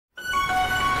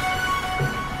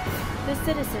The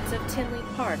citizens of Tinley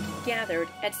Park gathered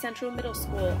at Central Middle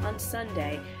School on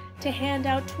Sunday to hand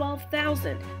out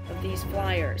 12,000 of these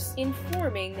flyers,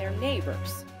 informing their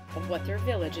neighbors of what their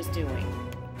village is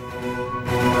doing.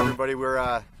 Everybody,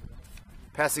 we're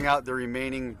passing out the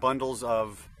remaining bundles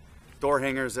of door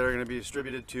hangers that are going to be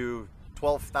distributed to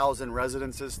 12,000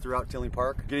 residences throughout Tinley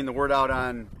Park. Getting the word out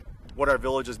on what our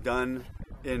village has done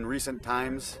in recent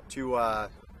times to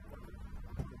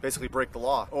basically break the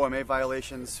law. OMA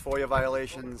violations, FOIA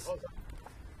violations. It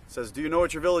says, do you know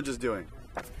what your village is doing?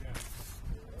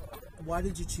 Why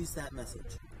did you choose that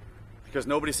message? Because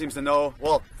nobody seems to know.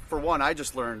 Well, for one, I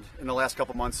just learned in the last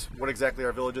couple months what exactly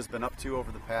our village has been up to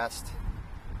over the past,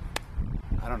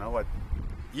 I don't know, what,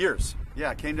 years.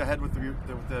 Yeah, came to head with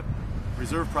the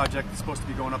reserve project that's supposed to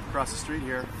be going up across the street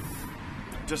here.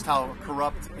 Just how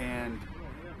corrupt and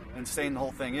insane the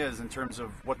whole thing is in terms of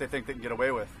what they think they can get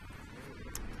away with.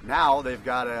 Now they've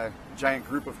got a giant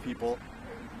group of people,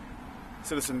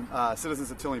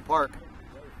 citizens of Tinley Park,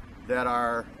 that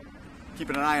are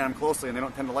keeping an eye on them closely, and they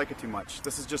don't tend to like it too much.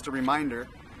 This is just a reminder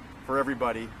for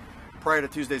everybody prior to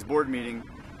Tuesday's board meeting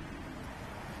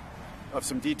of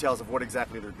some details of what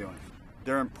exactly they're doing.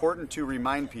 They're important to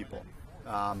remind people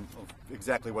of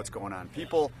exactly what's going on. A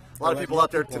lot of people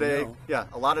out there today, yeah,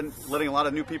 letting a lot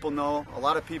of new people know. A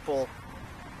lot of people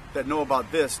that know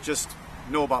about this just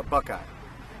know about Buckeye.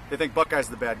 They think Buckeye's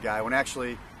the bad guy, when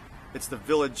actually it's the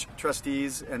village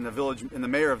trustees and the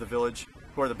mayor of the village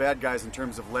who are the bad guys in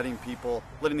terms of letting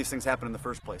these things happen in the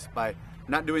first place, by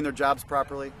not doing their jobs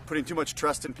properly, putting too much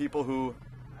trust in people who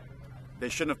they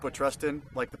shouldn't have put trust in,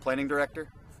 like the planning director,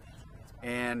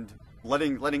 and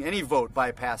letting any vote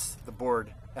bypass the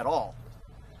board at all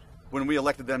when we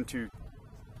elected them to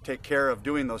take care of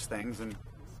doing those things, and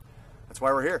that's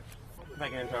why we're here.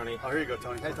 Megan and Tony. Oh, here you go,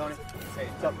 Tony. Hey, Tony. Hey,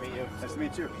 What's up? meet you. Nice to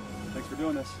meet you. Thanks for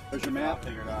doing this. There's your map.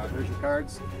 Figured out. There's your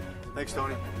cards. Thanks,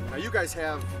 Tony. Now, you guys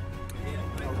have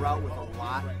a route with a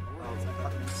lot of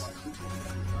apartments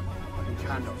and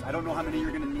condos. I don't know how many you're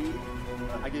going to need.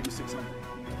 I gave you 600.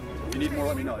 If you need more,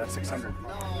 let me know. That's 600.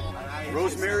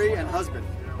 Rosemary and husband.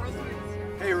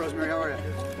 Hey, Rosemary, how are you?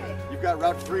 You've got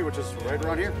Route 3, which is right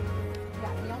around here.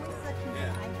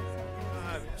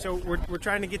 So we're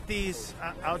trying to get these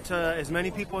out to as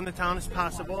many people in the town as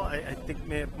possible. I think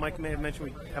Mike may have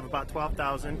mentioned we have about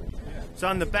 12,000. So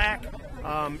on the back,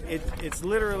 it's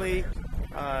literally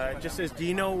just says, do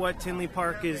you know what Tinley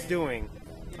Park is doing?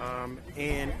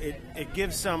 And it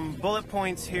gives some bullet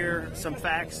points here, some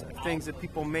facts, things that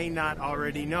people may not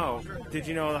already know. Did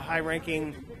you know the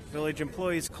high-ranking village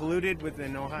employees colluded with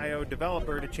an Ohio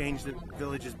developer to change the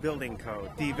village's building code?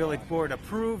 The village board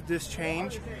approved this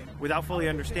change without fully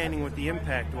understanding what the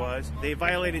impact was. They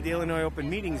violated the Illinois Open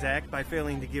Meetings Act by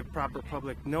failing to give proper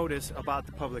public notice about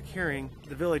the public hearing.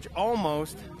 The village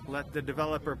almost let the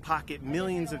developer pocket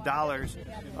millions of dollars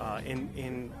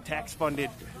in tax-funded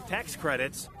tax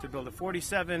credits to build a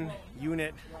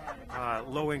 47-unit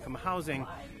low-income housing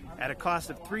at a cost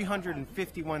of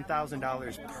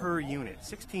 $351,000 per unit,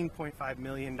 $16.5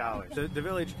 million. The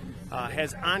village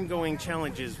has ongoing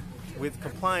challenges with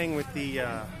complying with the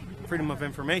Freedom of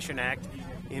Information Act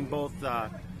in both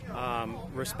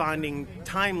responding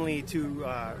timely to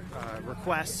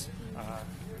requests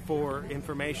for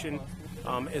information,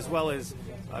 as well as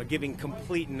giving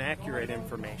complete and accurate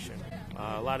information.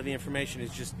 A lot of the information is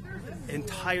just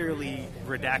entirely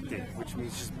redacted, which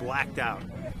means just blacked out.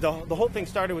 The whole thing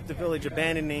started with the village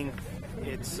abandoning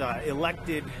its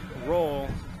elected role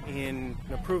in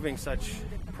approving such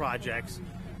projects.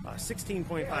 A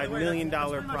 $16.5 million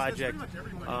project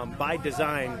by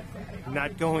design,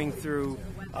 not going through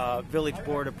village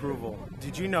board approval.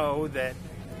 Did you know that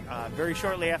very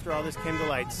shortly after all this came to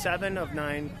light, 7 of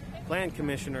 9 plan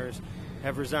commissioners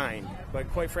have resigned? But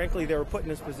quite frankly, they were put in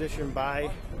this position by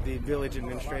the village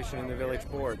administration and the village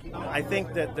board. I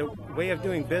think that the way of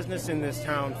doing business in this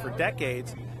town for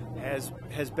decades has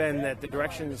been that the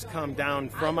directions come down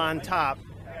from on top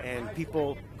and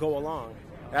people go along.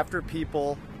 After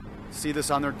people see this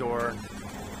on their door,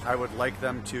 I would like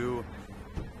them to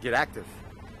get active.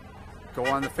 Go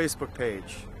on the Facebook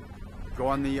page. Go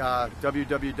on the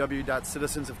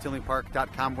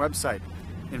www.citizensoftinleypark.com website.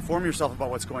 Inform yourself about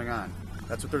what's going on.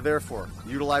 That's what they're there for.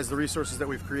 Utilize the resources that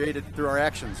we've created through our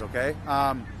actions, okay?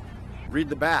 Read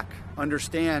the back.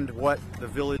 Understand what the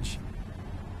village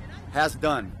has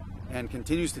done and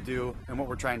continues to do and what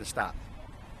we're trying to stop.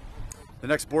 The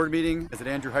next board meeting is at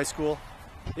Andrew High School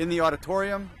in the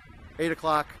auditorium, 8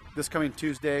 o'clock this coming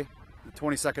Tuesday, the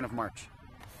 22nd of March.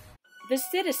 The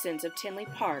citizens of Tinley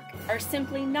Park are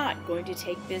simply not going to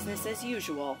take business as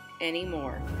usual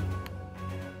anymore.